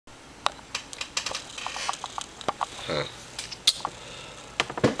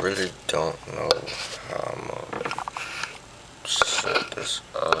Really don't know how I'm gonna set this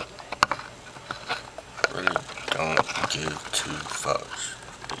up. Really don't give two fucks.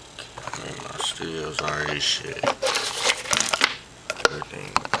 I mean, my studio's already shit.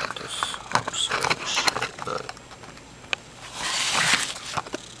 Everything about this episode is shit, but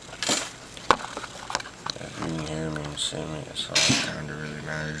if you can hear me and see me, that's all that kinda really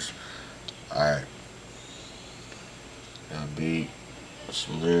matters. Alright. Got a beat,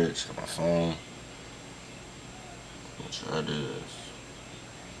 some lyrics on my phone. Let's try this.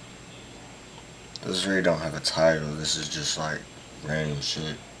 This really don't have a title, this is just like random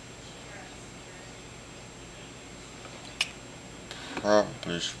shit.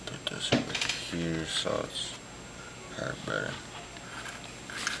 Probably should put this over here so it's heard better.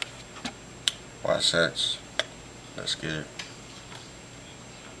 YSX, let's get it.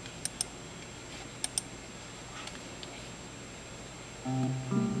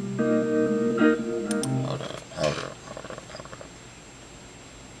 Hold up.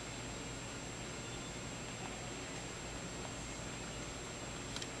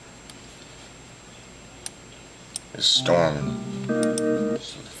 It's storming.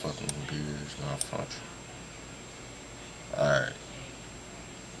 So the fucking computer is not functioning. Alright.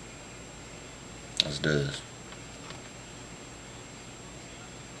 Let's do this.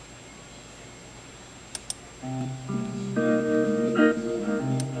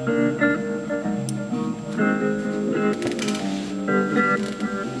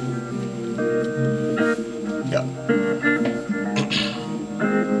 Yep.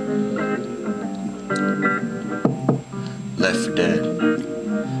 Left for dead.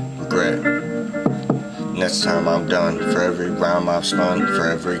 Regret. Next time I'm done. For every rhyme I've spun, for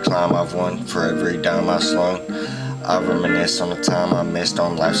every climb I've won, for every dime I slung, I reminisce on the time I missed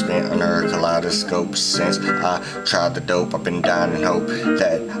on life spent under a kaleidoscope. Since I tried the dope, I've been dying in hope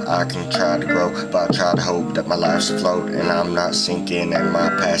that I can try to grow, but I try to hope that my life's afloat and I'm not sinking. And my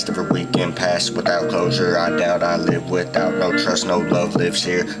past every weekend passed without closure. I doubt I live without no trust, no love lives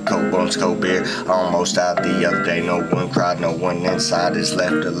here. Cold bones, cold beer. I almost died the other day. No one cried, no one inside is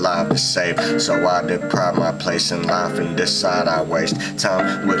left alive to save. So I deprive my place in life and decide I waste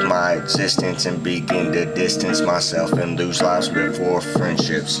time with my existence and begin to distance myself and lose lives before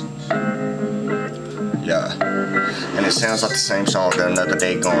friendships. Yeah, and it sounds like the same song, but another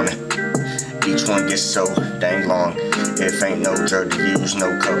day gone. Each one gets so dang long. If ain't no drug to use,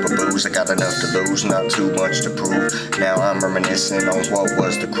 no cup of booze, I got enough to lose, not too much to prove. Now I'm reminiscing on what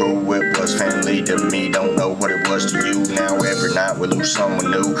was the crew. It was family to me, don't know what it was to you. Now every night we lose someone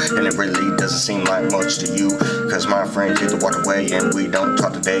new, and it really doesn't seem like much to you. Cause my friends either walk away and we don't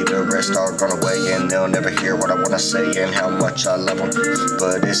talk today. The rest are gone away and they'll never hear what I wanna say and how much I love them.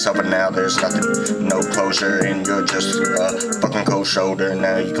 But it's over now, there's nothing, no closure, and you're just a fucking cold shoulder.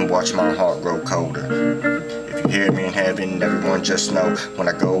 Now you can watch my heart grow colder. If you hear me in heaven, everyone just know when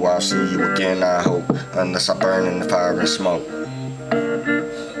I go I'll see you again, I hope, unless I burn in the fire and smoke.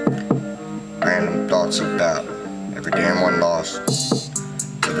 Random thoughts about every damn one lost.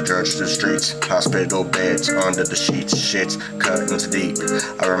 To the church, to the streets, hospital beds, under the sheets, shit's cut into deep.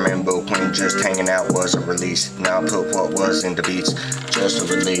 I remember when just hanging out was a release. Now I put what was into beats, just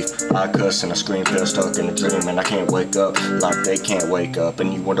a relief. I cuss and I scream, feel stuck in a dream, and I can't wake up like they can't wake up.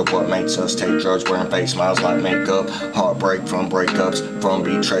 And you wonder what makes us take drugs, wearing fake smiles like makeup. Heartbreak from breakups, from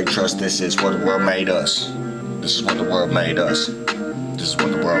betrayed trust. This is what the world made us. This is what the world made us. This is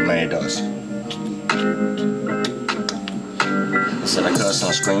what the world made us. I said I cuss and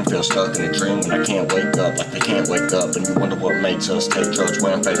I scream, feel stuck in a dream, and I can't wake up like they can't wake up. And you wonder what makes us take drugs,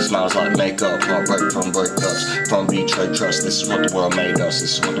 wearing fake smiles like makeup. Heartbreak from breakups, from betrayed trust. This is what the world made us.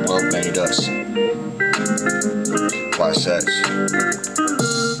 This is what the world made us. YSX.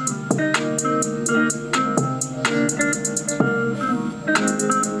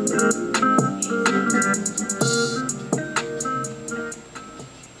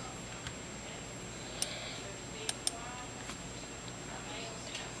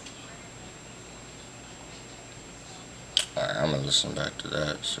 Alright, I'm gonna listen back to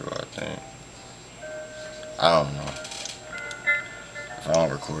that, see what I think. I don't know. If I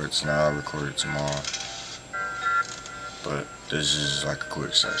don't record it tonight, I'll record it tomorrow. But this is like a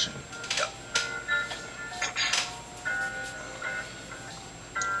quick session.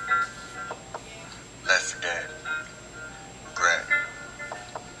 Left for dead. Regret.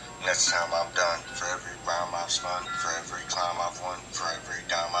 Next time I'm done. For every rhyme I've spun, for every climb I've won, for every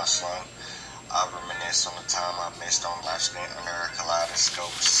dime I slung, I reminisce on the time I missed on life spent under a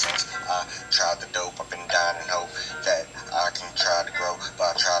kaleidoscope. Since I tried the dope, I've been dying in hope that I can try to grow,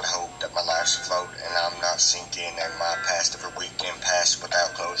 but I try to hope that my life's afloat and I'm not sinking. And my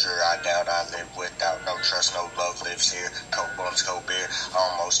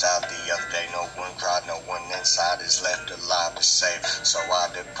side. No one inside is left alive to save. So I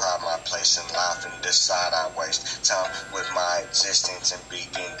deprive my place in life and decide I waste time with my existence and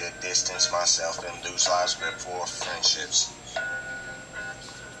begin to distance myself and lose lives before friendships.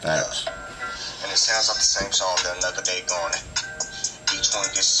 Facts. And it sounds like the same song, but another day gone. Each one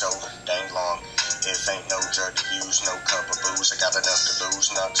gets so dang long. If ain't no drug to use, no cup of booze, I got enough to lose,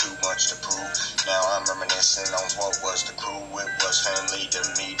 not too much to prove. Now I'm reminiscing on what was the crew. It was family to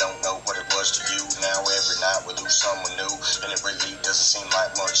me, don't know what it was to you. Now every night we lose someone new, and it really doesn't seem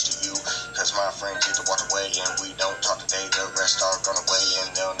like much to you. Cause my friends either walk away and we don't talk today. The rest are gone away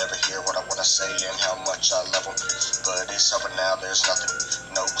and they'll never hear what I wanna say and how much I love them. But it's over now, there's nothing,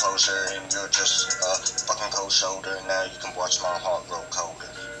 no closure, and you're just a fucking cold shoulder. Now you can watch my heart grow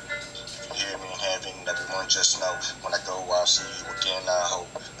colder. Hear me in heaven, everyone just know when I go I'll see you again, I hope,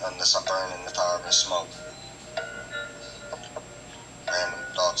 unless I burn in the fire and smoke. Random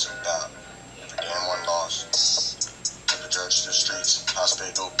thoughts about every damn one lost. Took the church to the streets,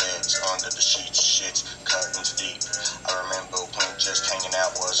 hospital beds, under the sheets, shit's cut into deep. I remember when just hanging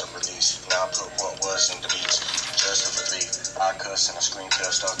out was a release. Now I put what was into beats, just a relief. I cuss and I scream,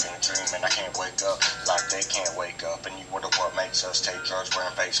 feel stuck in a dream, and I can't wake up like they can't wake up. And you wonder what makes us take drugs,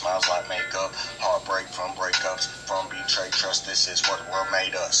 wearing fake smiles like makeup. Heartbreak from breakups, from betrayed trust. This is what the world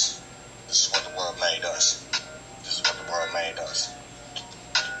made us. This is what the world made us. This is what the world made us.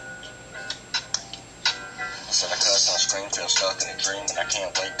 I said I cuss and I scream, feel stuck in a dream, and I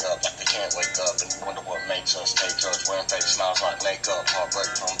can't wake up like they can't wake up. And you wonder what makes us take drugs, wearing fake smiles like makeup. Heartbreak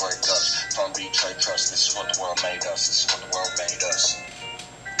from breakups, from betrayed trust. This is what the world made us. This is what the world made us.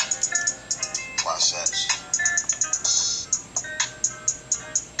 YSX.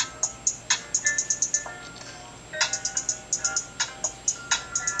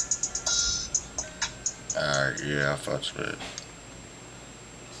 Alright, yeah, I fucks with it.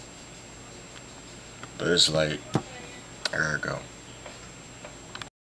 But it's late. There we go.